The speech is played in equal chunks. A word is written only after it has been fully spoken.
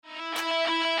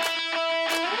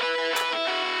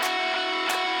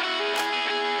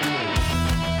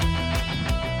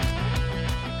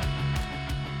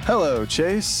Hello,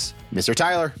 Chase. Mr.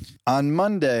 Tyler. On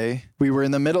Monday, we were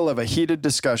in the middle of a heated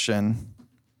discussion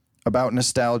about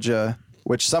nostalgia,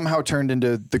 which somehow turned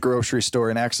into the grocery store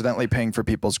and accidentally paying for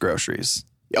people's groceries.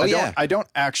 I don't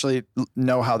actually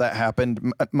know how that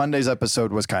happened. Monday's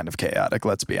episode was kind of chaotic,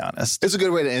 let's be honest. It's a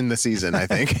good way to end the season, I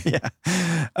think. Yeah.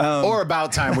 Or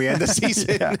about time we end the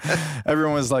season. Yeah.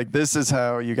 Everyone was like, this is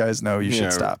how you guys know you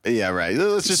should stop. Yeah, right.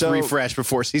 Let's just refresh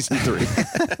before season 3.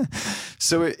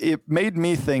 So it made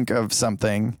me think of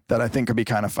something that I think could be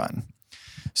kind of fun.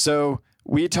 So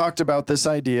we talked about this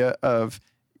idea of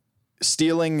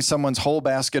stealing someone's whole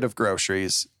basket of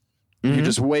groceries. Mm-hmm. You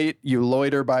just wait, you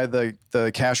loiter by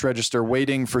the cash register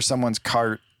waiting for someone's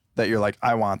cart that you're like,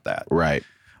 I want that. Right.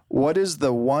 What is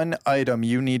the one item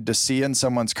you need to see in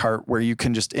someone's cart where you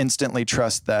can just instantly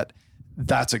trust that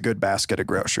that's a good basket of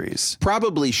groceries?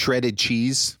 Probably shredded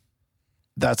cheese.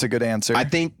 That's a good answer. I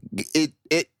think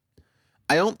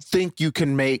I don't think you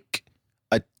can make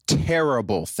a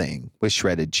terrible thing with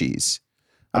shredded cheese.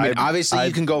 I mean, obviously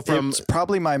you can go from... It's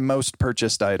probably my most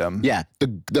purchased item. Yeah.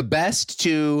 The best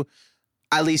to...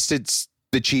 At least it's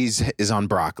the cheese is on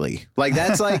broccoli. Like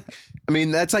that's like, I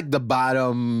mean, that's like the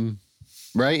bottom,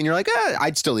 right? And you're like,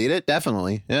 I'd still eat it.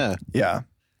 Definitely. Yeah. Yeah.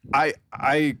 I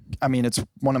mean, it's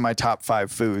one of my top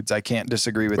 5 foods. I can't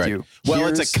disagree with you. Well,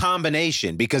 it's a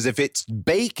combination because if it's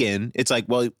bacon, it's like,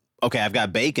 well, okay, I've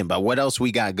got bacon, but what else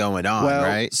we got going on,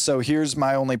 right? So here's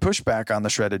my only pushback on the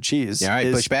shredded cheese. All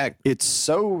right, push back. It's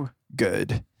so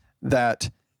good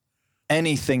that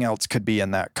anything else could be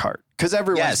in that cart. Because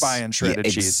everyone's buying shredded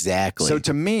cheese. Exactly. So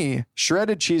to me,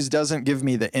 shredded cheese doesn't give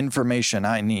me the information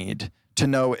I need to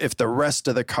know if the rest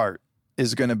of the cart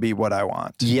is going to be what I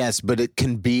want. Yes, but it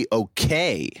can be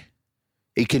okay.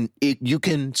 You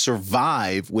can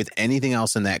survive with anything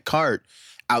else in that cart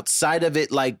outside of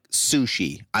it, like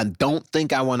sushi. I don't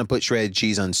think I want to put shredded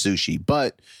cheese on sushi,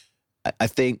 but I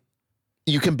think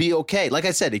you can be okay. Like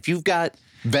I said, if you've got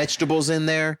vegetables in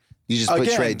there, you just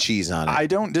put shredded cheese on it. I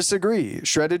don't disagree.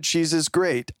 Shredded cheese is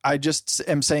great. I just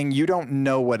am saying you don't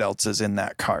know what else is in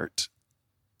that cart.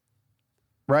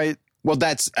 Right? Well,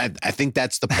 I think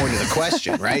that's the point of the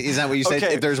question, right? Is that what you said?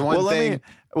 Okay. If there's one thing.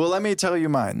 Let me tell you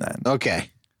mine then.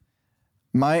 Okay.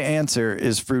 My answer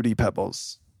is Fruity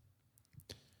Pebbles.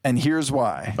 And here's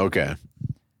why. Okay.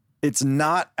 It's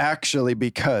not actually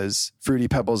because Fruity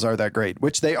Pebbles are that great,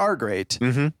 which they are great,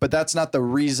 but that's not the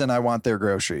reason I want their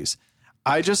groceries.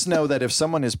 I just know that if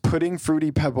someone is putting Fruity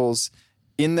Pebbles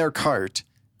in their cart,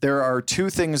 there are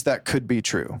 2 things that could be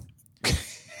true.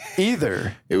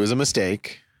 Either it was a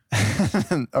mistake.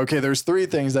 Okay, there's 3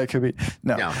 things that could be.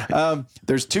 No.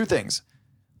 There's 2 things.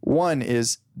 One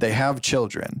is they have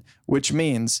children, which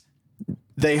means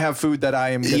they have food that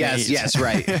I am going to eat. Yes,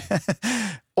 right.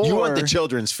 You want the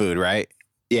children's food, right?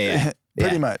 Yeah.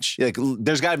 Pretty much. Like,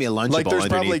 there's got to be a Lunchable like there's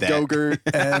probably that. yogurt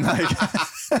and like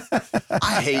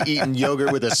I hate eating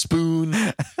yogurt with a spoon.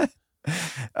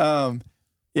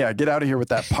 Yeah, get out of here with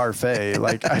that parfait.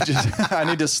 Like I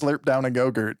need to slurp down a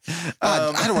yogurt.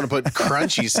 I don't want to put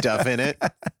crunchy stuff in it.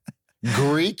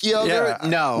 Greek yogurt? Yeah.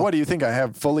 No. What do you think? I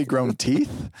have fully grown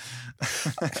teeth?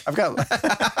 I've got.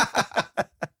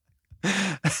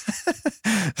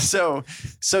 So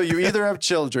you either have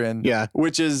children,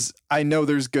 which is, I know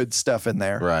there's good stuff in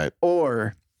there. Right.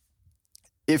 Or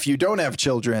if you don't have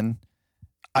children,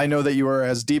 I know that you are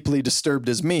as deeply disturbed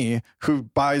as me, who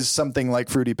buys something like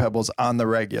Fruity Pebbles on the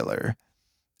regular,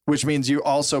 which means you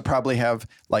also probably have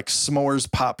like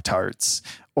s'mores Pop-Tarts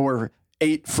or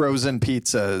 8 frozen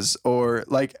pizzas, or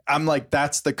like, I'm like,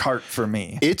 that's the cart for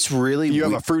me. It's really, you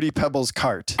have a Fruity Pebbles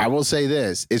cart. I will say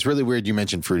this. It's really weird you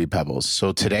mentioned Fruity Pebbles.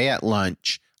 So today at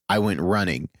lunch, I went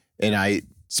running and I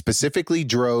specifically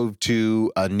drove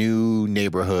to a new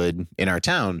neighborhood in our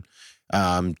town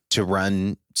to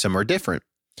run somewhere different.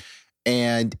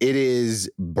 And it is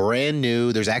brand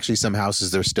new. There's actually some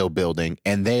houses they're still building,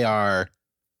 and they are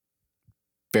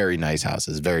very nice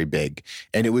houses, very big.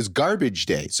 And it was garbage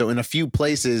day. So in a few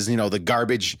places, the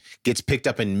garbage gets picked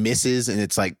up and misses, and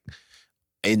it's like,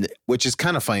 which is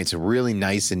kind of funny. It's a really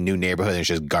nice and new neighborhood. There's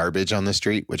just garbage on the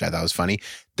street, which I thought was funny.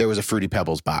 There was a Fruity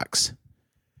Pebbles box.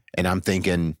 And I'm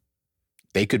thinking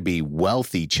they could be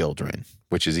wealthy children,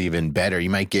 which is even better.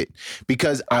 You might get,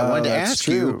 because I wanted to ask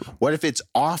you, what if it's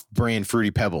off-brand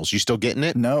Fruity Pebbles? You still getting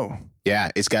it? No.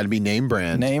 Yeah, it's got to be name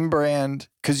brand. Name brand,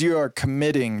 because you are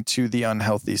committing to the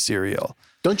unhealthy cereal.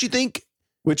 Don't you think?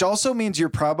 Which also means you're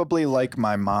probably like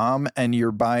my mom and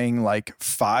you're buying like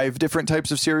 5 different types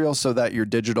of cereal so that your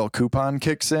digital coupon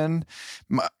kicks in.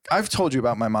 I've told you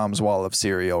about my mom's wall of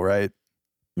cereal, right?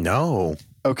 No.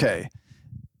 Okay.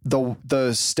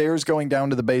 The stairs going down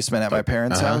to the basement at my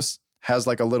parents' house, has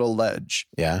like a little ledge.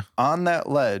 Yeah. On that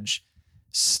ledge,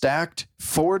 stacked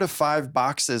 4 to 5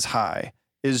 boxes high,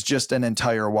 is just an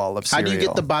entire wall of cereal. How do you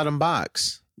get the bottom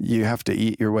box? You have to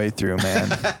eat your way through, man.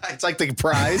 It's like the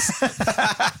prize.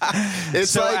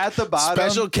 It's So like at the bottom,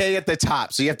 Special K at the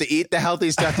top. So you have to eat the healthy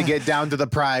stuff to get down to the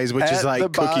prize, which is like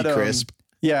Cookie Crisp.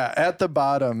 Yeah, at the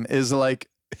bottom is like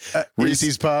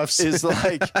Reese's Puffs. Is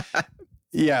like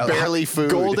barely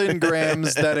food. Golden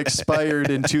Grams that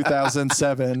expired in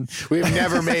 2007. We've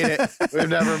never made it. We've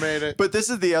never made it. But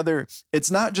this is the other. It's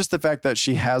not just the fact that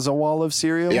she has a wall of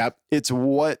cereal. Yep. It's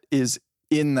what is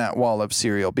in that wall of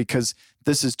cereal, because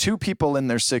this is 2 people in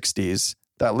their 60s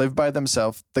that live by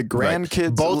themselves. The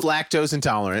grandkids, both lactose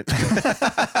intolerant,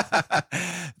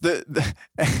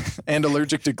 and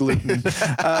allergic to gluten.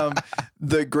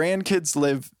 The grandkids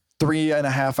live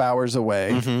 3.5 hours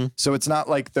away, so it's not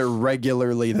like they're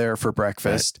regularly there for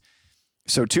breakfast.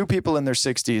 Right. So 2 people in their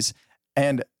 60s,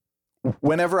 and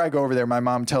whenever I go over there, my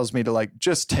mom tells me to like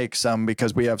just take some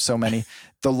because we have so many.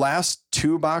 The last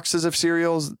 2 boxes of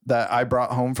cereals that I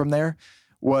brought home from there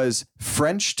was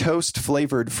French toast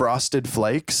flavored Frosted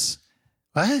Flakes.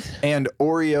 What? And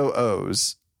Oreo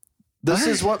O's. This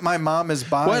is what my mom is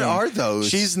buying. What are those?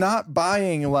 She's not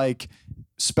buying like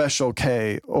Special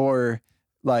K or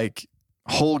like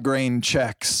whole grain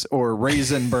Chex or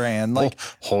Raisin Bran. Like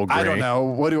whole grain. I don't know.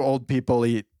 What do old people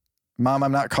eat? Mom,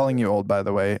 I'm not calling you old, by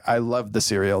the way. I love the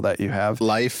cereal that you have.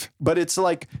 Life. But it's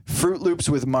like Fruit Loops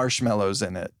with marshmallows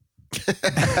in it.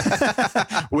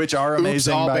 Which are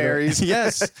amazing. Oops, all berries.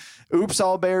 Yes. Oops,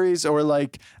 all berries. Or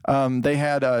like they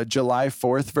had a July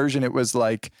 4th version. It was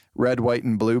like red, white,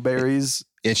 and blueberries.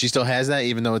 And she still has that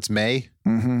even though it's May?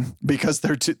 Because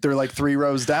they're like 3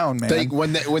 rows down, man.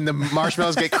 When the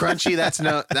marshmallows get crunchy,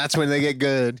 that's when they get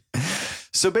good.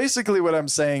 So basically what I'm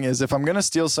saying is if I'm going to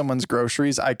steal someone's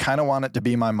groceries, I kind of want it to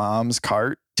be my mom's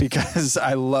cart because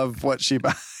I love what she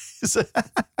buys.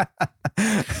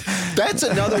 That's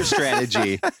another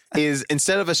strategy is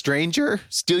instead of a stranger,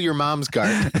 steal your mom's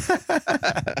cart.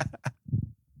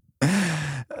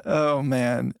 Oh,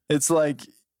 man. It's like,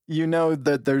 you know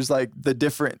that there's like the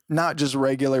different, not just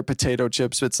regular potato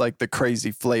chips. It's like the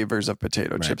crazy flavors of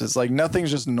potato chips. It's like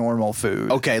nothing's just normal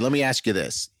food. Okay, let me ask you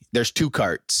this. There's 2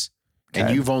 carts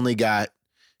and you've only got,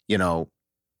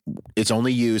 it's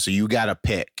only you. So you got to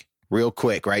pick. Real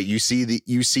quick, right? You see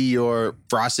your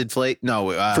Frosted Flake,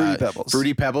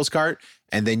 Fruity Pebbles cart,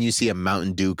 and then you see a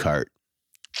Mountain Dew cart.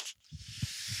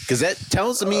 Because that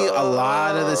tells me a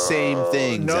lot of the same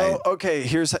things.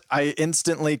 Okay. I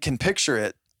instantly can picture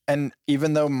it, and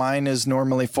even though mine is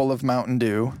normally full of Mountain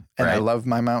Dew, and I love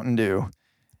my Mountain Dew,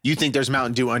 you think there's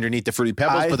Mountain Dew underneath the Fruity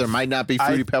Pebbles, but there might not be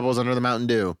Fruity Pebbles under the Mountain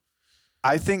Dew.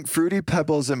 I think Fruity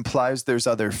Pebbles implies there's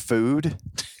other food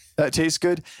that tastes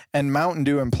good, and Mountain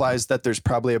Dew implies that there's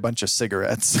probably a bunch of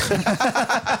cigarettes.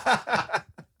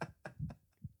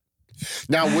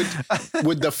 Now,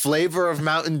 would the flavor of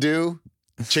Mountain Dew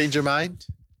change your mind?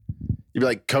 You'd be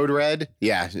like, Code Red?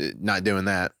 Yeah, not doing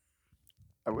that.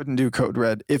 I wouldn't do Code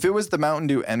Red. If it was the Mountain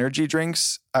Dew energy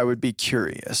drinks, I would be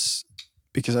curious.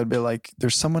 Because I'd be like,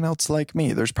 there's someone else like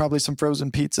me. There's probably some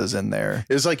frozen pizzas in there.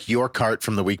 It was like your cart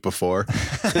from the week before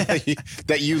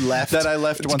that you left. That I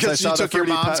left once I saw you took your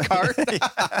mom's cart.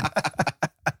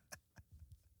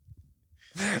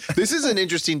 This is an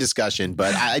interesting discussion,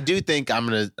 but I do think I'm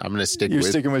gonna stick. You're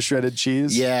sticking with shredded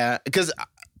cheese? Yeah, because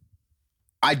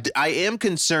I am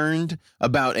concerned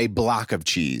about a block of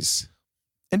cheese.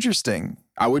 Interesting.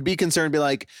 I would be concerned. Be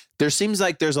like, there seems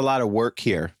like there's a lot of work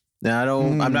here. Now,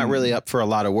 I'm not really up for a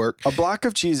lot of work. A block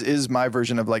of cheese is my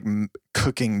version of like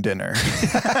cooking dinner.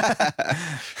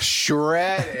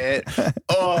 Shred it.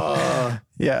 Oh,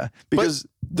 yeah. Because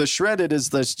the shredded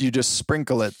is this, you just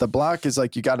sprinkle it. The block is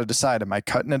like, you got to decide, am I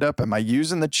cutting it up? Am I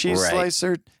using the cheese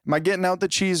slicer? Am I getting out the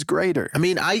cheese grater? I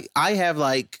mean, I have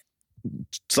like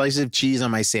slices of cheese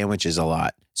on my sandwiches a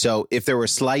lot. So if there were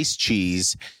sliced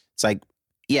cheese, it's like,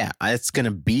 yeah, it's going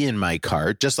to be in my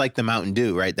cart, just like the Mountain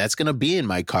Dew, right? That's going to be in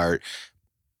my cart.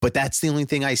 But that's the only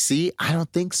thing I see? I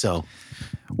don't think so.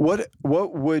 What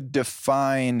would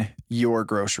define your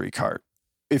grocery cart?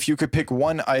 If you could pick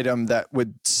one item that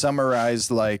would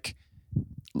summarize like...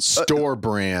 Store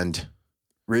brand.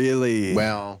 Really?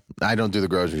 Well, I don't do the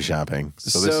grocery shopping.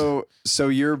 So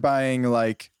you're buying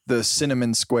like the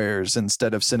cinnamon squares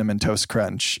instead of Cinnamon Toast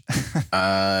Crunch.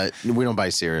 We don't buy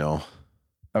cereal.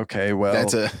 Okay, well,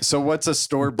 so what's a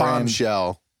store brand?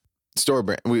 Bombshell. Store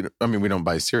brand. We don't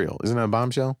buy cereal. Isn't it a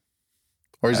Bombshell?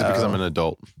 Or is it because I'm an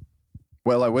adult?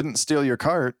 Well, I wouldn't steal your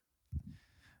cart.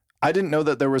 I didn't know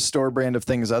that there was store brand of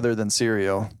things other than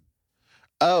cereal.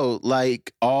 Oh,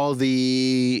 like all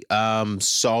the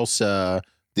salsa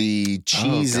the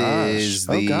cheeses.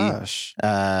 Oh gosh.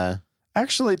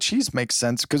 Actually, cheese makes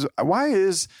sense because why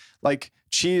is like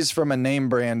cheese from a name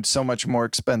brand so much more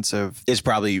expensive? It's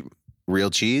probably real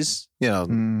cheese,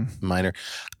 minor.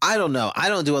 I don't know. I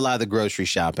don't do a lot of the grocery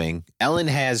shopping. Ellen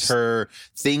has her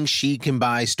things she can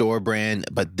buy store brand,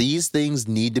 but these things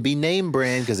need to be name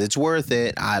brand because it's worth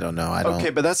it. I don't know. Okay,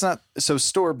 but that's not so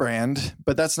store brand,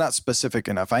 but that's not specific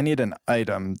enough. I need an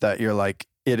item that you're like,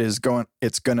 it's going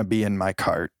to be in my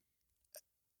cart.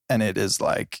 And it is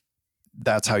like,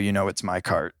 that's how you know it's my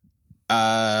cart.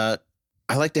 I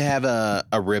like to have a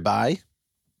ribeye.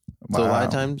 Wow. So a lot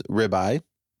of times ribeye,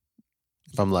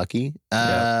 if I'm lucky.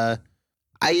 I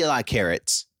eat a lot of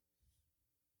carrots.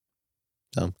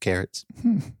 So carrots.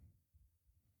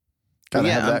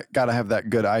 Gotta have that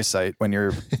good eyesight when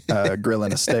you're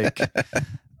grilling a steak.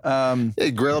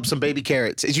 Grill up some baby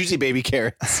carrots. It's usually baby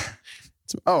carrots.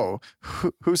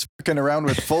 Who's fucking around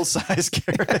with full-size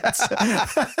carrots?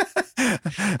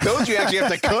 Those you actually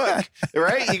have to cook,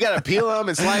 right? You got to peel them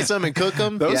and slice them and cook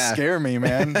them. Those scare me,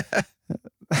 man.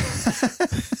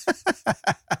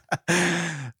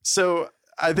 So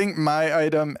I think my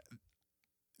item,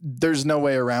 there's no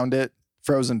way around it.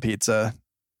 Frozen pizza.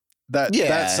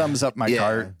 That sums up my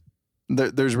cart.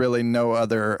 There's really no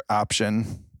other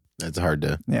option. That's hard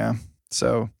to. Yeah.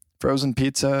 So frozen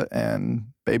pizza and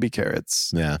baby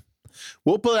carrots. Yeah.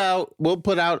 We'll put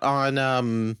out on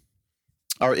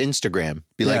our Instagram.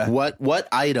 Be like, what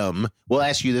item? We'll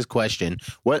ask you this question.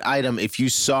 What item, if you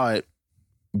saw it,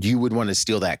 you would want to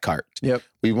steal that cart? Yep.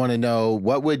 We want to know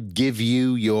what would give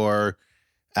you your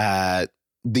all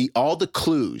the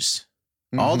clues,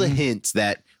 all the hints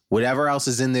that whatever else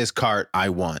is in this cart, I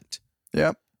want.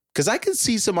 Yep. Because I can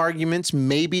see some arguments.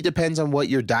 Maybe depends on what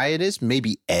your diet is.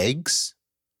 Maybe eggs.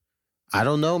 I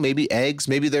don't know. Maybe eggs.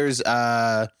 Maybe there's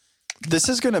this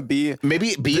is going to be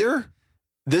maybe beer.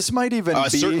 This might even be a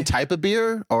certain type of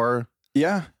beer or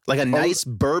like a nice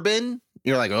bourbon.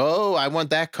 You're like, oh, I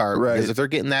want that cart because if they're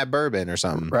getting that bourbon or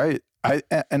something. Right.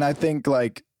 I think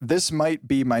like this might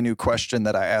be my new question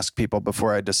that I ask people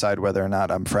before I decide whether or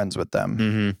not I'm friends with them.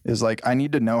 Mm-hmm. Is like, I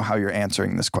need to know how you're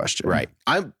answering this question. Right.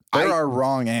 There are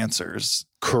wrong answers.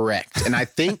 Correct. And I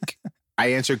think I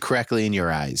answered correctly in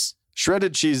your eyes.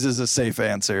 Shredded cheese is a safe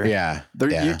answer. Yeah.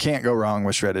 You can't go wrong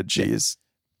with shredded cheese.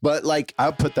 But like,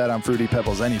 I'll put that on Fruity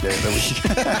Pebbles any day of the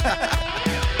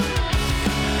week.